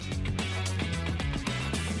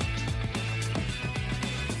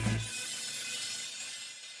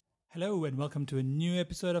Hello and welcome to a new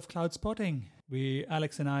episode of Cloud Spotting.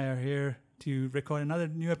 Alex and I are here to record another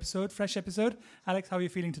new episode, fresh episode. Alex, how are you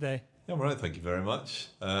feeling today? Yeah, I'm all right, thank you very much.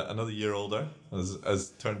 Another year older,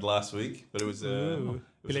 as turned last week, but it was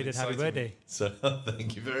belated happy birthday. So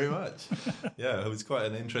thank you very much. Yeah, it was quite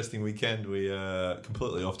an interesting weekend. We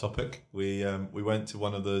completely off topic. We went to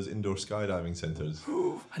one of those indoor skydiving centres.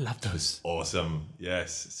 I love those. Awesome,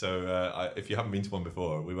 yes. So if you haven't been to one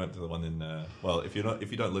before, we went to the one in. If you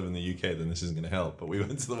don't live in the UK, then this isn't going to help. But we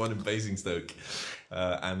went to the one in Basingstoke,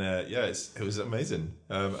 it was amazing.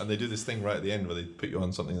 And they do this thing right at the end where they put you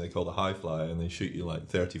on something they call the high fly, and they shoot you like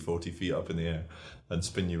 30, 40 feet up in the air and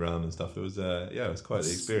spin you around and stuff. It was it was quite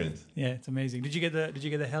the experience. Yeah, it's amazing. Did you get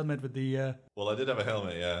the helmet with the? Well, I did have a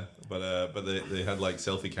helmet, yeah, but they had like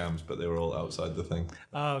selfie cams, but they were all outside the thing.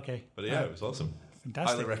 Oh, okay. But yeah, it was awesome.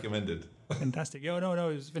 Fantastic. Highly recommended. Fantastic. No,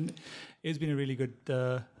 it's been a really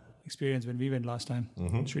good experience when we went last time.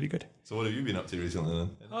 Mm-hmm. It's really good. So what have you been up to recently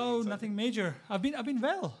then? Nothing major. I've been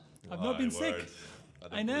well. I've not been sick.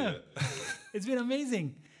 I know. It's been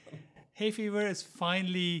amazing. Hay fever has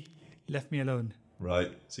finally left me alone.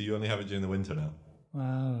 Right. So you only have it during the winter now?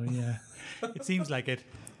 Wow, yeah. It seems like it.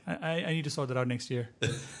 I need to sort that out next year.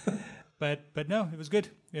 But no, it was good.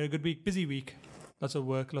 We had a good week, busy week. Lots of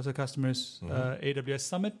work, lots of customers. AWS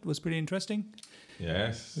Summit was pretty interesting.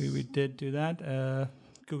 Yes. We did do that.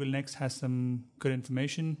 Google Next has some good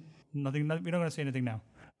information. We're not going to say anything now,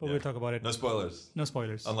 but we'll talk about it. No spoilers. No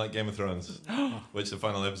spoilers. Unlike Game of Thrones, which the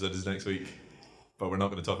final episode is next week. But we're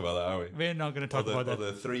not going to talk about that, are we? We're not going to talk about that.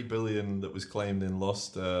 Or the $3 billion that was claimed in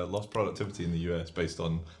lost productivity in the US based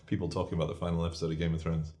on people talking about the final episode of Game of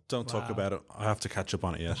Thrones. Don't talk about it. I have to catch up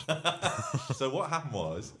on it yet. So what happened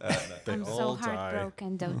was... I'm so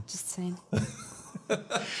heartbroken, don't just say.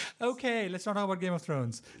 Okay, let's not talk about Game of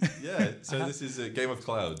Thrones. Yeah, so this is Game of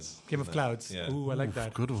Clouds. Game of Clouds. Yeah. Ooh, I like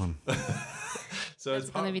that. Good one. So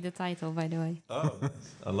That's going to be the title, by the way. Oh, nice.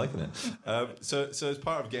 I'm liking it. So as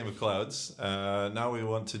part of Game of Clouds, now we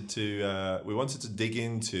wanted to dig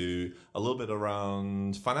into a little bit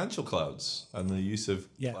around financial clouds and the use of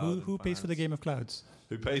Yeah, who pays for the Game of Clouds?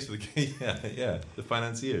 Who pays for the game? Yeah, the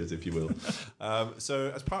financiers, if you will.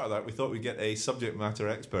 So as part of that, we thought we'd get a subject matter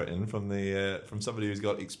expert in from somebody who's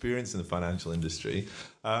got experience in the financial industry.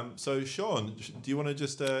 So Sean, do you want to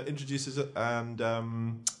just introduce us and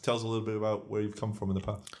tell us a little bit about where you've come from in the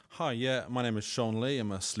past? Hi, yeah, my name is Sean Lee.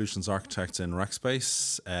 I'm a solutions architect in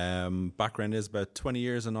Rackspace. Background is about 20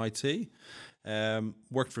 years in IT.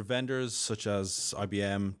 Worked for vendors such as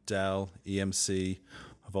IBM, Dell, EMC.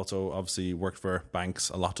 I've also obviously worked for banks,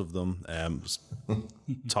 a lot of them,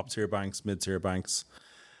 top tier banks, mid tier banks,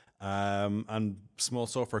 and small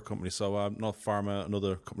software companies. So not pharma and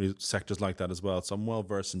other company sectors like that as well. So I'm well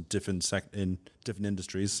versed in different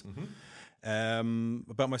industries. Mm-hmm.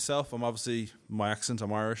 About myself, I'm obviously my accent.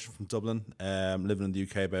 I'm Irish, from Dublin. Living in the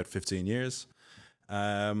UK about 15 years.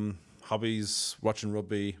 Hobbies: watching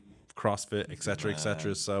rugby, CrossFit, etc.,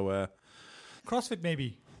 etc. So CrossFit,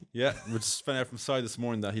 maybe. Yeah, we just found out from Sai this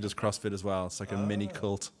morning that he does CrossFit as well. It's like a mini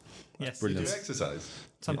cult. Yes. Brilliant. Do you exercise?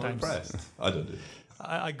 Sometimes. I'm impressed. I don't do.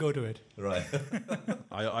 I go to it. Right.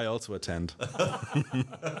 I also attend.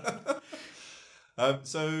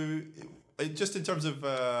 So just in terms of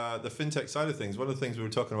the fintech side of things, one of the things we were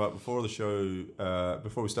talking about before the show,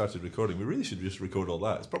 before we started recording, we really should just record all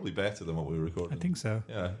that. It's probably better than what we were recording. I think so.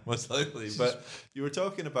 Yeah, most likely. But you were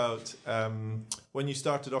talking about when you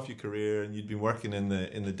started off your career and you'd been working in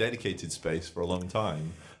the dedicated space for a long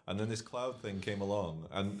time, and then this cloud thing came along.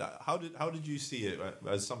 And how did you see it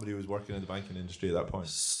as somebody who was working in the banking industry at that point?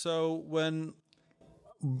 So when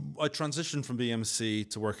I transitioned from BMC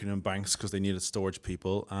to working in banks because they needed storage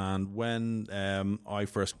people, and when I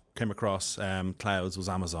first came across clouds was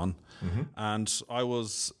Amazon, and I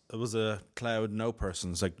was a cloud no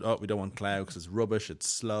person. It's like, oh, we don't want cloud because it's rubbish, it's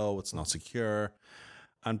slow, it's not secure,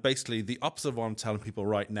 and basically the opposite of what I'm telling people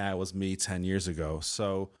right now was me 10 years ago.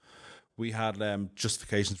 So we had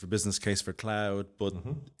justifications for business case for cloud, but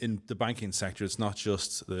in the banking sector, it's not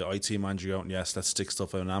just the IT manager going, yes, let's stick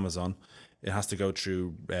stuff on Amazon. It has to go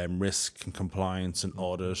through risk and compliance and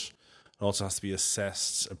audit. It also has to be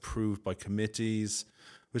assessed, approved by committees,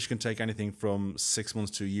 which can take anything from 6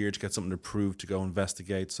 months to a year to get something approved to go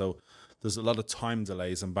investigate. So there's a lot of time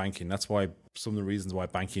delays in banking. That's why some of the reasons why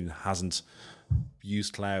banking hasn't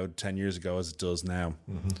used cloud 10 years ago as it does now.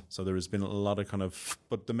 So there has been a lot of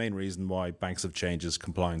but the main reason why banks have changed is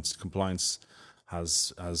compliance. Compliance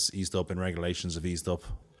has eased up and regulations have eased up.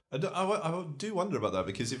 I do wonder about that,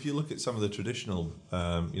 because if you look at some of the traditional,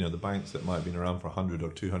 the banks that might have been around for 100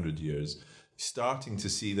 or 200 years, starting to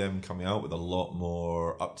see them coming out with a lot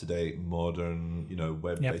more up-to-date, modern,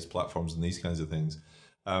 web-based platforms and these kinds of things.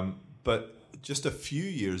 But just a few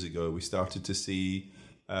years ago, we started to see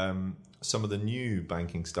some of the new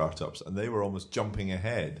banking startups, and they were almost jumping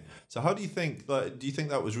ahead. So how do you think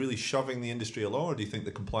that was really shoving the industry along, or do you think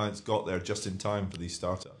the compliance got there just in time for these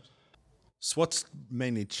startups? So what's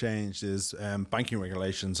mainly changed is banking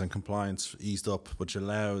regulations and compliance eased up, which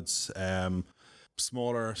allowed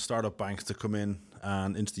smaller startup banks to come in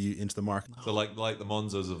and into the market. So like the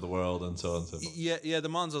Monzos of the world and so on and so forth. Yeah, the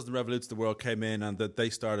Monzos and Revoluts of the world came in, and that they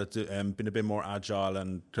started to being a bit more agile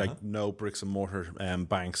and no bricks and mortar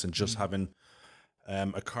banks, and just having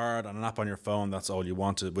a card and an app on your phone. That's all you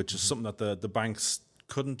wanted, which is something that the banks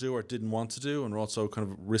couldn't do or didn't want to do, and were also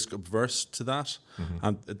kind of risk averse to that.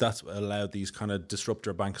 And that's allowed these kind of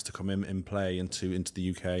disruptor banks to come in play into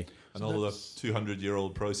the UK. And all the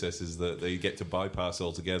 200-year-old processes that they get to bypass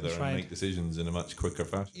altogether and make decisions in a much quicker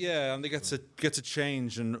fashion. Yeah, and they get to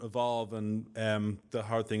change and evolve. And the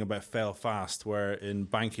hard thing about fail fast, where in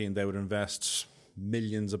banking they would invest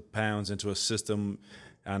millions of pounds into a system,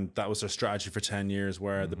 and that was their strategy for 10 years,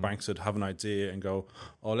 where the banks would have an idea and go,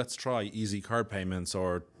 oh, let's try easy card payments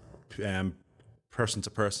or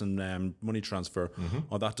person-to-person money transfer.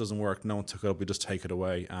 Oh, that doesn't work. No one took it up. We just take it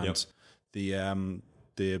away. And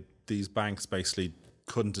these banks basically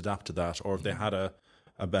couldn't adapt to that. Or if they had a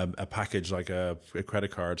package like a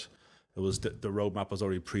credit card, it was the roadmap was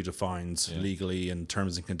already predefined legally and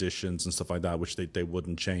terms and conditions and stuff like that, which they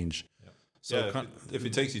wouldn't change. So if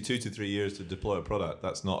it takes you 2 to 3 years to deploy a product,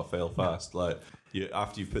 that's not a fail fast.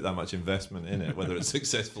 After you've put that much investment in it, whether it's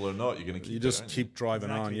successful or not, you're going to keep driving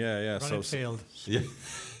on. Yeah. So failed.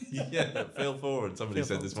 Yeah, fail forward. Somebody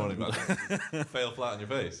said this morning about fail flat on your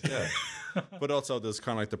face. Yeah. But also there's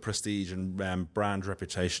kind of like the prestige and brand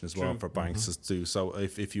reputation as well for banks to do. So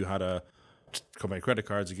if you had come back credit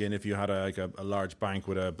cards again, if you had a large bank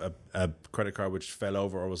with a credit card which fell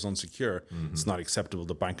over or was unsecure, it's not acceptable.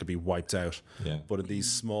 The bank could be wiped out. Yeah. But in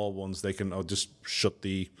these small ones, they can just shut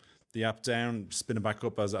the app down, spin it back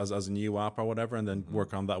up as a new app or whatever, and then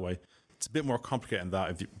work on that way. It's a bit more complicated than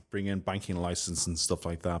that if you bring in banking license and stuff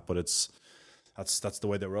like that, but that's the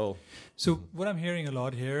way they roll. So what I'm hearing a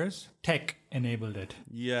lot here is tech enabled it.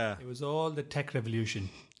 Yeah. It was all the tech revolution.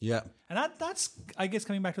 Yeah. And that's, I guess,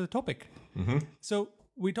 coming back to the topic. So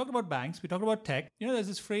we talked about banks, we talked about tech. There's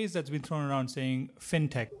this phrase that's been thrown around saying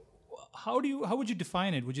fintech. How would you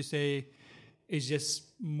define it? Would you say it's just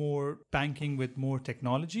more banking with more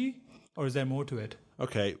technology, or is there more to it?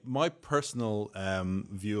 Okay, my personal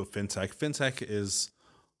view of fintech is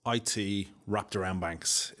IT wrapped around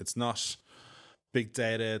banks. It's not big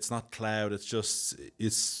data, it's not cloud,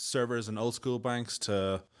 it's servers and old school banks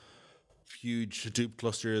to huge Hadoop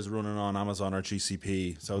clusters running on Amazon or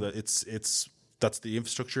GCP. So that that's the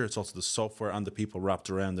infrastructure. It's also the software and the people wrapped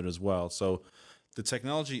around it as well. So the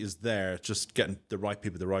technology is there, just getting the right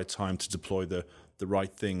people at the right time to deploy the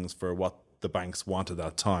right things for what the banks want at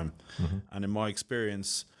that time. And in my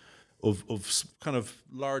experience of kind of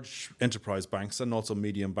large enterprise banks and also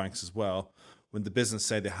medium banks as well, when the business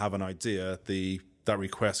say they have an idea, that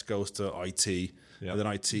request goes to IT. And then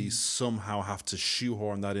IT somehow have to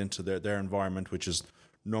shoehorn that into their environment, which is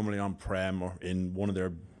normally on-prem or in one of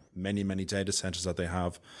their many, many data centers that they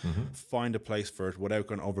have. Find a place for it without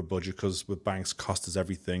going over budget, because with banks, cost is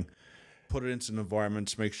everything. Put it into an environment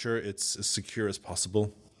to make sure it's as secure as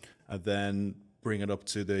possible, and then bring it up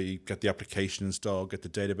to get the application installed, get the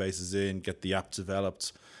databases in, get the app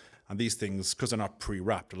developed. And these things, because they're not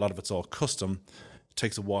pre-wrapped, a lot of it's all custom. It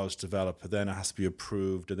takes a while to develop, then it has to be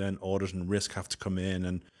approved, and then audit and risk have to come in,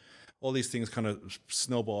 and all these things kind of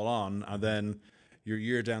snowball on, and then you're a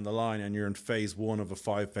year down the line and you're in phase 1 of a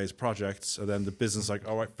 5-phase project, and then the business is like,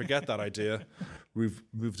 all right, forget that idea, we've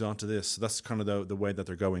moved on to this. So that's kind of the way that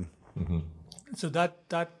they're going. So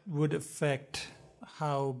that would affect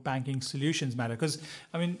how banking solutions matter, because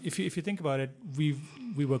I mean, if you think about it, we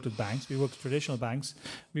worked with banks, we worked with traditional banks,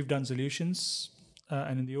 we've done solutions.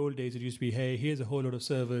 And in the old days, it used to be, hey, here's a whole lot of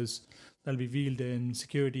servers that'll be wheeled in,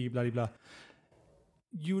 security, blah, blah, blah.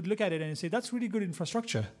 You would look at it and say, that's really good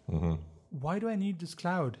infrastructure. Why do I need this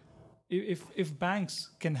cloud? If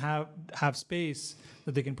banks can have space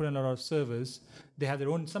that they can put in a lot of servers, they have their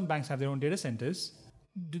own. Some banks have their own data centers.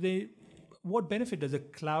 What benefit does a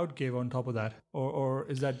cloud give on top of that? Or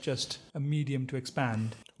is that just a medium to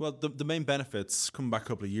expand? Well, the main benefits, coming back a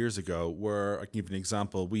couple of years ago, were, I can give you an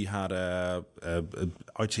example. We had a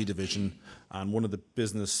IT division, and one of the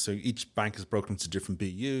business, so each bank is broken into different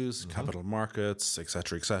BUs, capital markets, et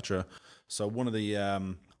cetera, et cetera. So one of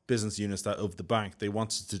the business units of the bank, they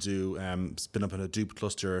wanted to do spin up a Hadoop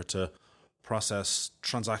cluster to process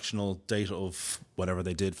transactional data of whatever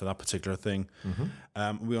they did for that particular thing.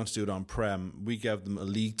 We want to do it on-prem. We gave them a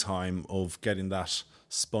lead time of getting that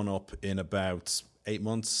spun up in about 8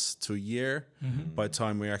 months to a year. By the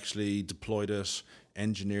time we actually deployed it,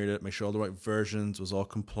 engineered it, make sure all the right versions was all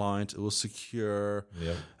compliant, it was secure.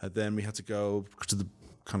 And then we had to go to the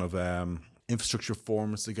kind of infrastructure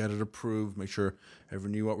forms to get it approved, make sure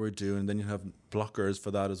everyone knew what we were doing. Then you have blockers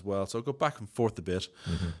for that as well. So I'll go back and forth a bit.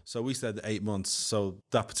 So we said 8 months. So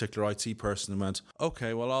that particular IT person went,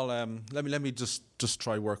 okay, well, I'll let me just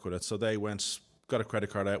try work with it. So they went, got a credit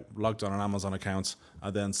card out, logged on an Amazon account,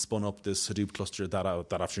 and then spun up this Hadoop cluster that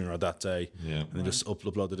afternoon or that day, and then just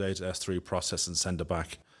upload the data to S3, process and send it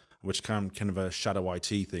back, which kind of a shadow IT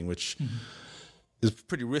thing, which is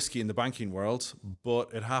pretty risky in the banking world,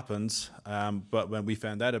 but it happened. But when we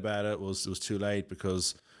found out about it, it was too late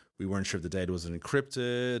because we weren't sure if the data was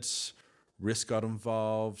encrypted. Risk got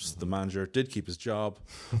involved. The manager did keep his job,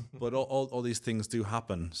 but all these things do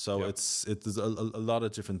happen. So there's a lot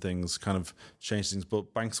of different things kind of change things.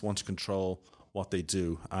 But banks want to control what they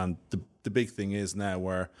do, and the big thing is now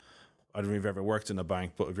where I don't know if you've ever worked in a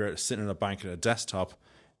bank, but if you're sitting in a bank at a desktop,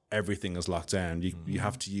 everything is locked down. You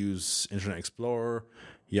have to use Internet Explorer.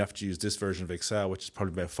 You have to use this version of Excel, which is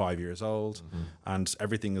probably about 5 years old, and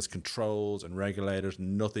everything is controlled and regulated.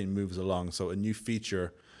 Nothing moves along. So a new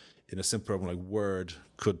feature in a simple program like Word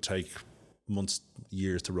could take months,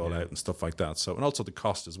 years to roll out and stuff like that. So, and also the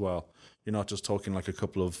cost as well. You're not just talking like a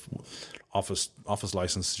couple of office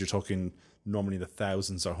licenses. You're talking normally the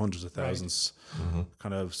thousands or hundreds of thousands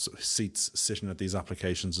kind of seats sitting at these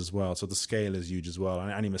applications as well. So the scale is huge as well. And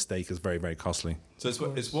any mistake is very, very costly. So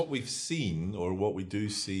it's what we've seen, or what we do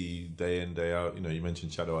see day in, day out. You know, you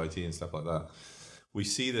mentioned shadow IT and stuff like that. We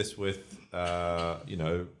see this with,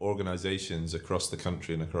 organizations across the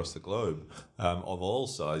country and across the globe of all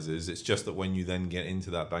sizes. It's just that when you then get into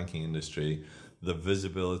that banking industry, the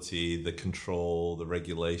visibility, the control, the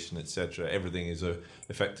regulation, etc., everything is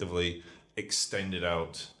effectively extended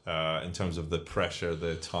out in terms of the pressure,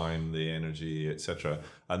 the time, the energy, etc.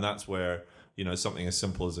 And that's where, you know, something as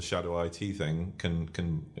simple as a shadow IT thing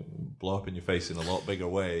can blow up in your face in a lot bigger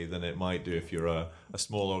way than it might do if you're a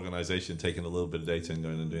small organization taking a little bit of data and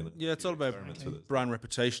going and doing it. Yeah, it's all about brand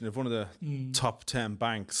reputation. If one of the top 10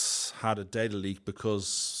 banks had a data leak because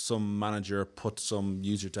some manager put some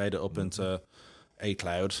user data up into a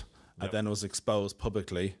cloud and then it was exposed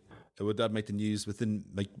publicly, would that make the news within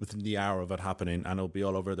the hour of it happening, and it'll be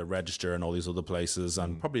all over the Register and all these other places,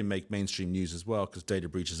 and probably make mainstream news as well, because data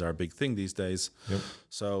breaches are a big thing these days.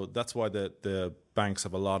 So that's why the banks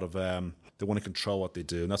have a lot of they want to control what they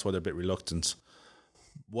do, and that's why they're a bit reluctant.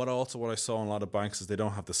 What I saw in a lot of banks is they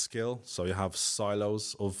don't have the skill, so you have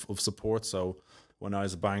silos of support. So when I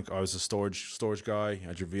was a bank, I was a storage guy. You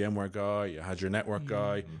had your VMware guy, you had your network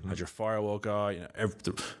guy, you had your firewall guy. You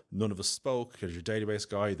know, none of us spoke. You had your database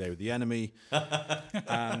guy; they were the enemy.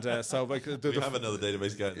 And so, like, we have another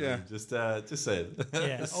database guy. Yeah, just say it.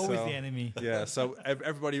 Yeah, always the enemy. Yeah, so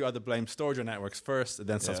everybody either blames storage or networks first, and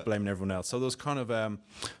then starts blaming everyone else. So those kind of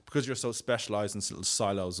because you're so specialized in little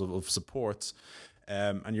silos of support,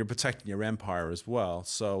 and you're protecting your empire as well.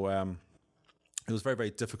 So it was very,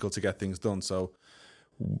 very difficult to get things done. So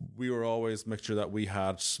we were always make sure that we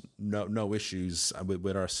had no issues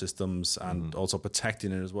with our systems, and also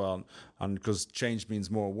protecting it as well. And because change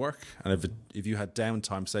means more work, and if you had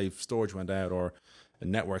downtime, say if storage went out or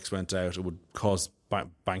networks went out, it would cause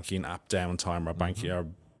banking app downtime or banking or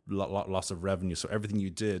loss of revenue. So everything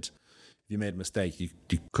you did, if you made a mistake, you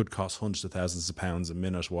could cost hundreds of thousands of pounds a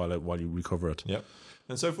minute while you recover it. Yep.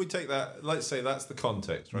 And so if we take that, let's say that's the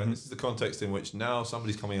context, right? This is the context in which now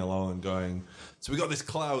somebody's coming along and going, so we got this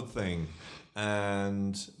cloud thing,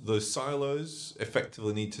 and those silos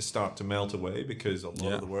effectively need to start to melt away, because a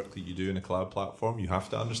lot of the work that you do in a cloud platform, you have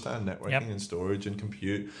to understand networking and storage and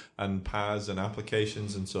compute and PaaS and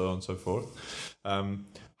applications and so on and so forth.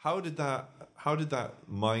 How did that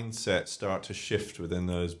mindset start to shift within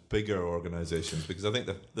those bigger organizations? Because I think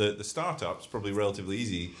the startups probably relatively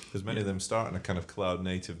easy, because many of them start in a kind of cloud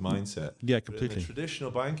native mindset. Yeah, But completely. in the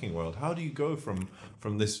traditional banking world, how do you go from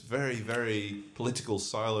this very, very political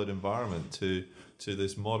siloed environment to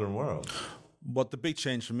this modern world? What the big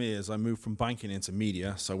change for me is I moved from banking into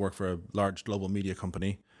media. So I work for a large global media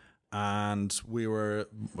company, and we were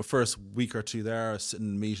the first week or two there, I was sitting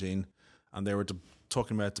in a meeting, and they were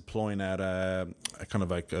talking about deploying out a kind of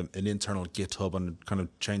like an internal GitHub and kind of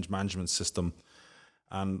change management system.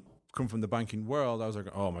 And come from the banking world, I was like,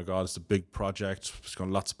 oh my God, it's a big project. It's got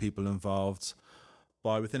lots of people involved.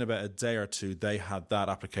 But within about a day or two, they had that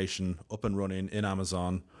application up and running in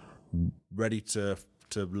Amazon, ready to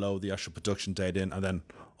to load the actual production data in, and then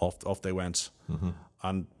off they went.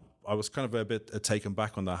 And I was kind of a bit taken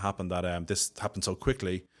back when that happened, that this happened so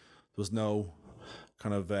quickly. There was no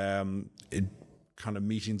kind of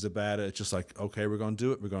meetings about it. It's just like, okay, we're going to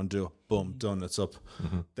do it. Boom, done, it's up.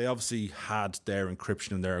 They obviously had their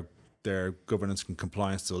encryption and their governance and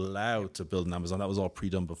compliance to allow to build an Amazon. That was all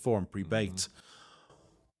pre-done before and pre-baked.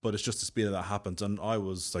 But it's just the speed of that happened. And I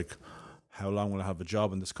was like, how long will I have a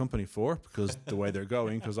job in this company for? Because the way they're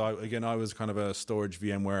going, because I was kind of a storage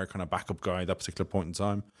VMware kind of backup guy at that particular point in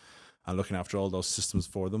time and looking after all those systems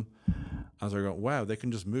for them. And so I go, wow, they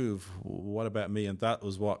can just move. What about me? And that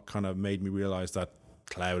was what kind of made me realize that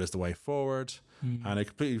cloud is the way forward. And it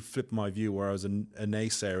completely flipped my view, where I was a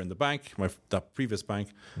naysayer in the bank, that previous bank,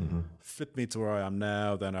 flipped me to where I am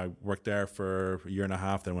now. Then I worked there for a year and a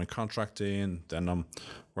half, then went contracting, then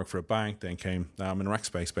worked for a bank, now I'm in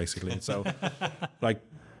Rackspace basically. So like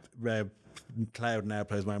cloud now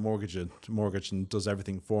plays my mortgage and does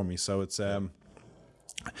everything for me. So it's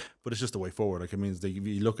but it's just the way forward. Like, it means that if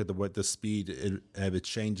you look at the speed, it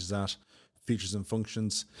changes that features and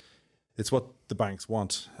functions. It's what the banks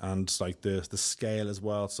want, and like the scale as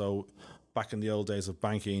well. So back in the old days of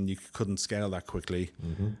banking, you couldn't scale that quickly,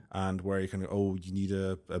 and where you can you need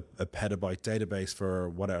a petabyte database for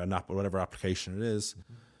whatever application it is.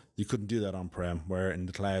 You couldn't do that on-prem. Where in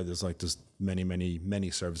the cloud, there's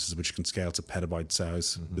many services which can scale to petabyte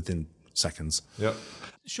size within seconds. Yep.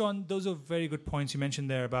 Sean, those are very good points you mentioned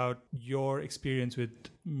there about your experience with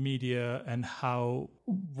media and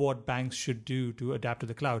what banks should do to adapt to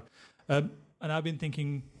the cloud. And I've been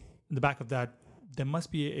thinking in the back of that, there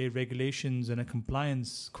must be a regulations and a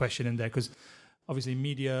compliance question in there, because obviously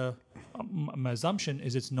media, my assumption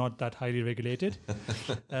is it's not that highly regulated.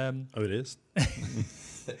 It is.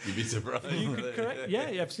 You'd be surprised. You could correct.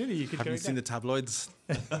 Yeah, absolutely. You could Have you correct seen that. the tabloids?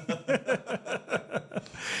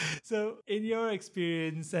 So, in your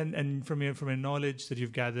experience and from your knowledge that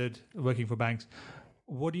you've gathered working for banks,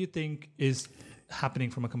 what do you think is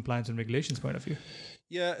happening from a compliance and regulations point of view?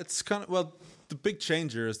 Yeah, it's kind of, the big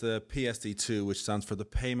changer is the PSD2, which stands for the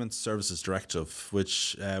Payment Services Directive,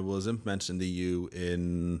 which was implemented in the EU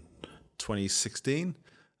in 2016,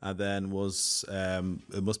 and then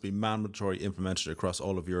it must be mandatory implemented across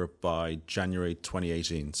all of Europe by January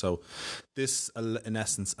 2018. So this, in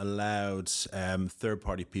essence, allowed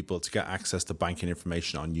third-party people to get access to banking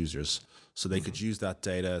information on users. So they could use that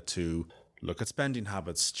data to look at spending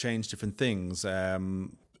habits, change different things,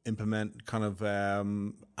 implement kind of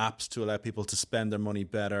apps to allow people to spend their money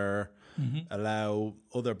better, allow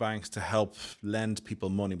other banks to help lend people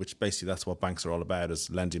money, which basically that's what banks are all about, is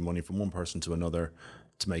lending money from one person to another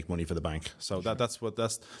to make money for the bank. So that's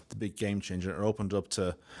the big game changer. It opened up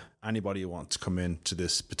to anybody who wants to come into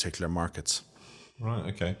this particular market. Right,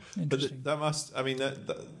 okay. But that must,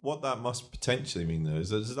 what that must potentially mean though, is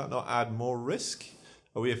does that not add more risk?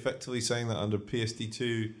 Are we effectively saying that under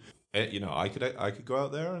PSD2, I could go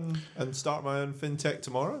out there and start my own fintech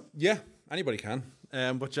tomorrow? Yeah, anybody can.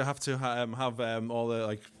 But you have to have all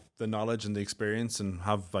the knowledge and the experience, and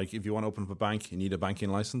have, if you want to open up a bank, you need a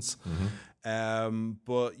banking license.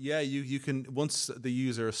 But yeah, you can, once the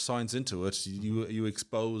user signs into it, you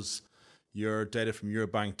expose your data from your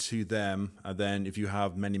bank to them, and then if you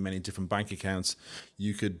have many different bank accounts,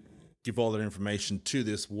 you could give all their information to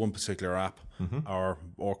this one particular app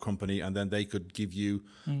or company, and then they could give you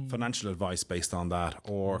financial advice based on that,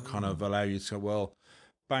 or kind of allow you to go, well,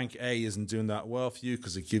 Bank A isn't doing that well for you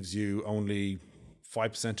because it gives you only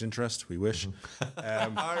 5% interest. We wish. I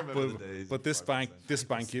remember the days. But this bank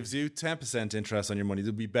gives you 10% interest on your money.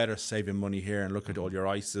 It'd be better saving money here and look at all your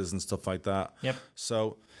ISAs and stuff like that. Yep.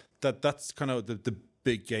 So that's kind of the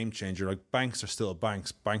big game changer. Like, banks are still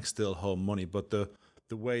banks. Banks still hold money, but the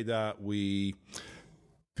way that we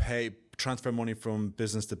transfer money from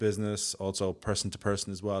business to business, also person to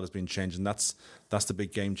person as well, has been changed, and that's the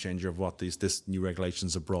big game changer of what this new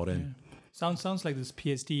regulations have brought in. Yeah. Sounds like this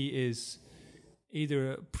PSD is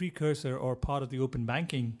either a precursor or part of the open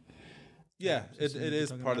banking. Yeah, it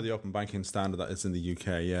is part of the open banking standard that is in the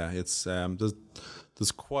UK. Yeah, it's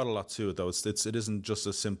there's quite a lot to it though. It isn't just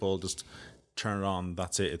a simple just turn it on,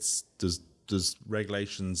 that's it. There's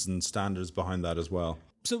regulations and standards behind that as well.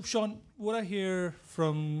 So, Sean, what I hear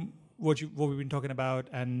from what we've been talking about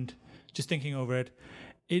and just thinking over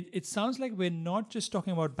it sounds like we're not just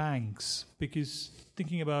talking about banks, because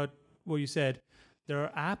thinking about what you said, there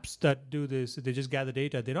are apps that do this. They just gather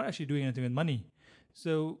data. They're not actually doing anything with money.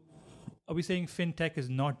 So are we saying fintech is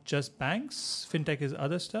not just banks? Fintech is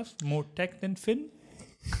other stuff, more tech than fin?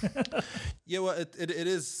 Yeah, well, it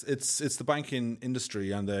is. It's the banking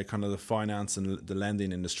industry and the kind of the finance and the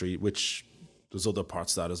lending industry, which there's other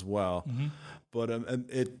parts of that as well. But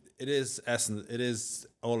it is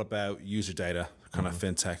all about user data, kind of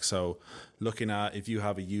fintech. So looking at if you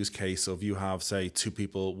have a use case, so if you have, say, two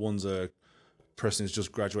people, one's a person who's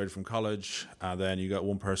just graduated from college, and then you got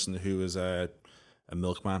one person who is a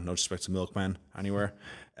milkman, no disrespect to milkmen anywhere,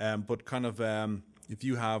 but kind of if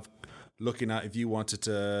you have looking at if you wanted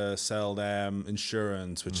to sell them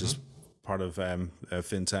insurance, which is part of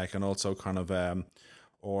fintech, and also kind of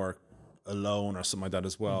or a loan or something like that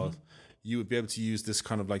as well, you would be able to use this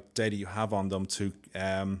kind of like data you have on them to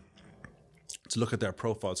look at their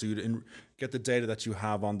profile. So you'd get the data that you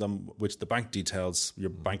have on them, which the bank details,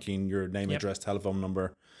 your banking, your name, address, telephone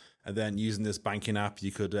number, and then using this banking app,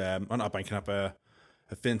 you could, not a banking app, a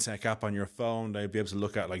fintech app on your phone, they'd be able to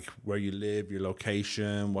look at like where you live, your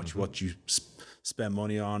location, what you spend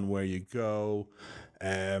money on, where you go.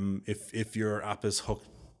 If your app is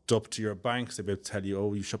hooked up to your banks, they'll be able to tell you,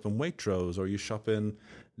 oh, you shop in Waitrose, or you shop in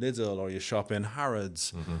Lidl, or you shop in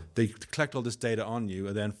Harrods. They collect all this data on you,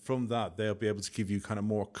 and then from that, they'll be able to give you kind of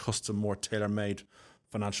more custom, more tailor-made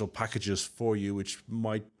financial packages for you, which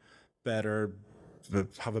might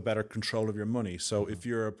have a better control of your money. So if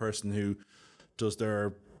you're a person who does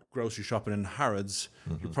their grocery shopping in Harrods,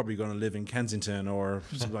 you're probably going to live in Kensington or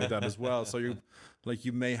something like that as well. So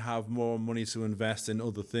you may have more money to invest in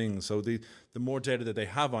other things. So the more data that they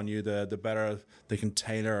have on you, the better they can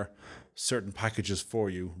tailor certain packages for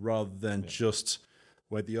you, rather than just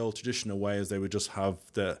where the old traditional way is they would just have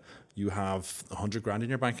you have 100 grand in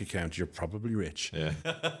your bank account, you're probably rich. Yeah.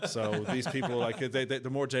 So these people, like the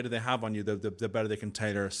more data they have on you, the better they can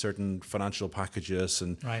tailor certain financial packages.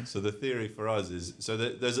 And right. So the theory for us is, so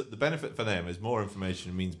there's the benefit for them is more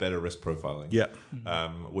information means better risk profiling. Yeah.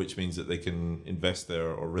 Which means that they can invest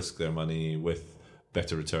or risk their money with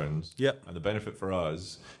better returns. Yeah. And the benefit for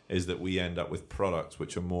us is that we end up with products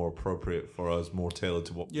which are more appropriate for us, more tailored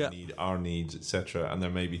to what we need, our needs, etc. And there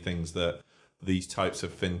may be things that these types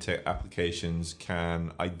of fintech applications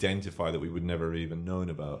can identify that we would never have even known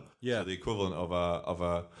about. Yeah. So the equivalent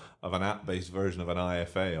of an app-based version of an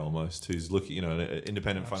IFA almost, who's looking, an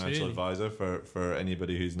independent financial advisor for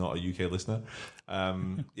anybody who's not a UK listener.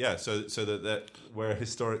 So that where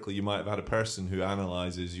historically you might have had a person who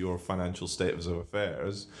analyzes your financial status of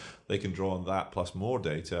affairs, they can draw on that plus more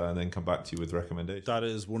data and then come back to you with recommendations. That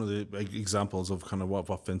is one of the examples of kind of what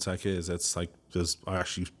fintech is. It's like I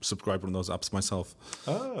actually subscribe to one of those apps myself.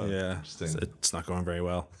 Oh, yeah, interesting. It's not going very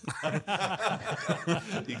well.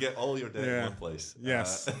 You get all your data in one place.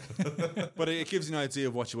 Yes, but it gives you an idea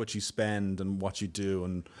of what you spend and what you do,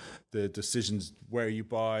 and the decisions where you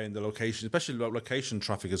buy and the location. Especially location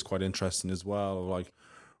traffic is quite interesting as well. Like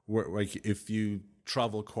if you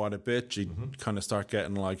travel quite a bit, you kind of start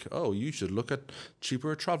getting like, oh, you should look at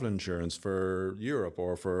cheaper travel insurance for Europe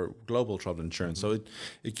or for global travel insurance. So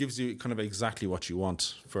it gives you kind of exactly what you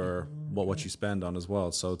want for what you spend on as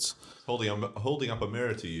well. So it's holding up a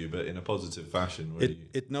mirror to you, but in a positive fashion.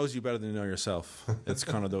 It knows you better than you know yourself. It's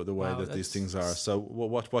kind of the way that these things are. So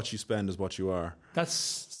what you spend is what you are. That's,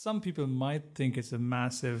 some people might think it's a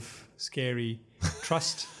massive, scary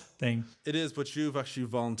trust thing. It is, but you've actually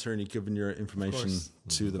voluntarily given your information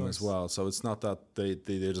to them as well. So it's not that they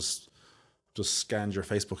just scanned your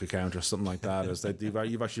Facebook account or something like that. Is that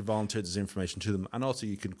you've actually volunteered this information to them, and also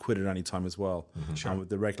you can quit at any time as well. And with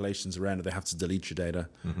the regulations around it, they have to delete your data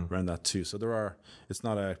around that too. So it's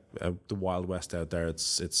not the Wild West out there. It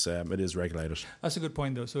is regulated. That's a good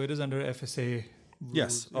point, though. So it is under FSA rules.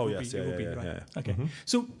 Yes. Right. Okay.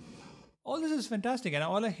 So all this is fantastic, and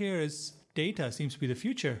all I hear is data seems to be the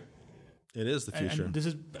future. It is the future. And this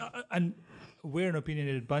is, and we're an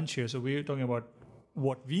opinionated bunch here, so we're talking about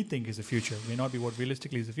what we think is the future. It may not be what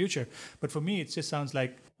realistically is the future, but for me, it just sounds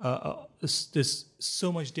like there's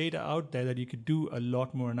so much data out there that you could do a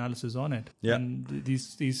lot more analysis on it. Yeah. And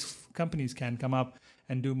these companies can come up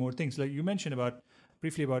and do more things. Like you mentioned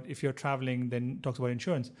briefly about if you're traveling, then talks about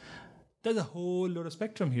insurance. There's a whole lot of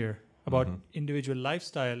spectrum here about individual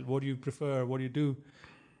lifestyle. What do you prefer? What do you do?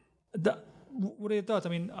 What are your thoughts? I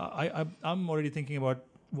mean, I'm already thinking about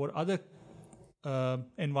what other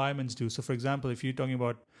environments do. So, for example, if you're talking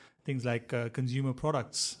about things like consumer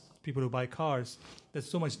products, people who buy cars, there's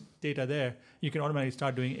so much data there. You can automatically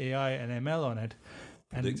start doing AI and ML on it.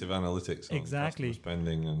 Predictive analytics on customer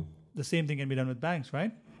spending. And the same thing can be done with banks,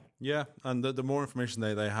 right? Yeah, and the more information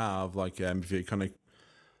they have, like if you kind of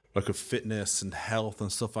look at fitness and health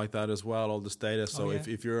and stuff like that as well, all this data. So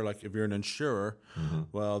if you're an insurer,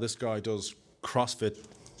 well, this guy does CrossFit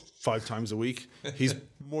 5 times a week. He's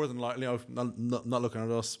more than likely, not looking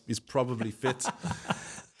at us, he's probably fit.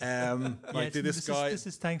 This guy. This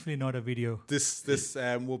is thankfully not a video. This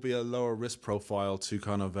will be a lower risk profile to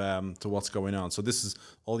kind of to what's going on. So this is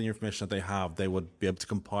all the information that they have. They would be able to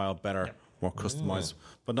compile better, more customized,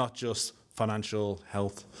 but not just financial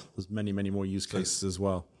health. There's many more use cases as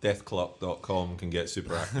well. Deathclock.com can get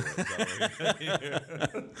super accurate.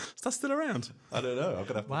 Is that still around? I don't know. I'm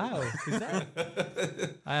gonna have to Wow, is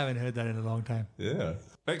that? I haven't heard that in a long time. Yeah.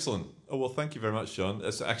 Excellent. Oh, well, thank you very much, John.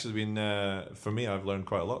 It's actually been, for me, I've learned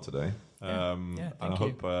quite a lot today. And I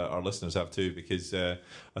hope our listeners have too, because I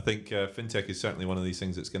think fintech is certainly one of these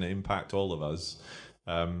things that's going to impact all of us.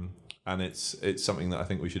 And it's something that I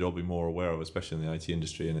think we should all be more aware of, especially in the IT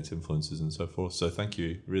industry and its influences and so forth. So thank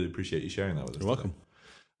you. Really appreciate you sharing that with us. You're welcome.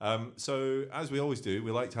 So as we always do, we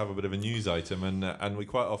like to have a bit of a news item, and we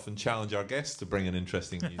quite often challenge our guests to bring an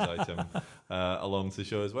interesting news item along to the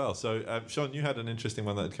show as well. So Sean, you had an interesting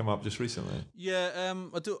one that had come up just recently. Yeah,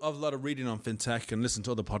 I do have a lot of reading on fintech and listen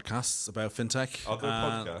to other podcasts about fintech. Other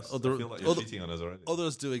podcasts? I feel like you're cheating on us already.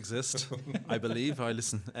 Others do exist, I believe. I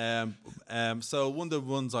listen. So one of the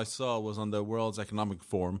ones I saw was on the World Economic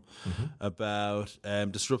Forum about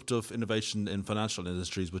disruptive innovation in financial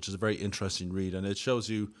industries, which is a very interesting read, and it shows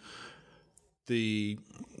you the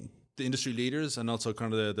industry leaders and also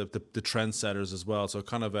kind of the trendsetters as well. So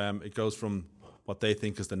kind of it goes from what they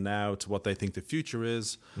think is the now to what they think the future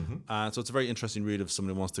is. So it's a very interesting read if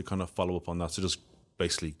somebody wants to kind of follow up on that. So just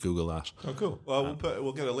basically Google that. Oh, cool. Well,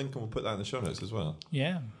 we'll get a link and we'll put that in the show notes as well.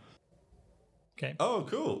 Yeah. Okay. Oh,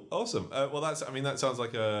 cool. Awesome. Well, that sounds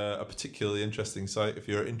like a particularly interesting site if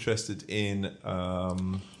you're interested in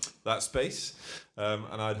that space.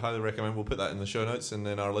 And I'd highly recommend we'll put that in the show notes, and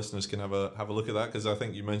then our listeners can have a look at that, because I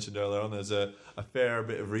think you mentioned earlier on there's a fair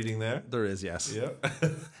bit of reading there. There is, yes. Yeah.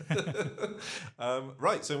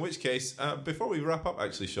 Right. So in which case, before we wrap up,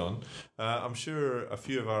 actually, Sean, I'm sure a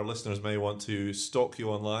few of our listeners may want to stalk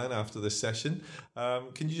you online after this session.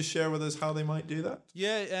 Can you just share with us how they might do that?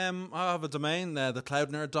 Yeah, I have a domain,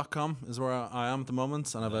 thecloudnerd.com is where I am at the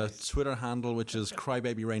moment, and I have a Twitter handle which is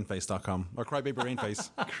crybabyrainface.com or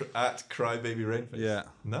crybabyrainface. At crybabyrainface. Yeah.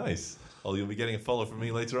 Nice. Oh, you'll be getting a follow from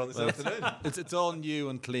me later on this afternoon. It's all new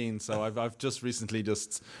and clean. So I've just recently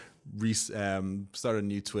started a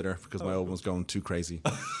new Twitter because my old one's going too crazy.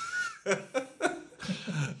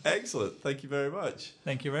 Excellent. Thank you very much.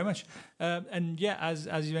 Thank you very much. And yeah,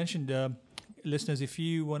 as you mentioned, listeners, if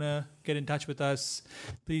you want to get in touch with us,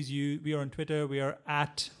 please, we are on Twitter. We are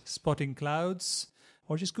at Spotting Clouds,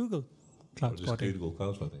 or just Google Cloud Spotting. Google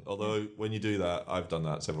Cloud Spotting. Although when you do that, I've done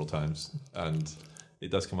that several times, and it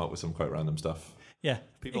does come up with some quite random stuff. Yeah.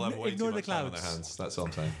 People have way too much time on their hands. That's all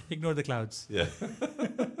I'm saying. Ignore the clouds. Yeah.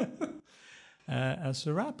 As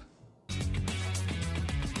a wrap.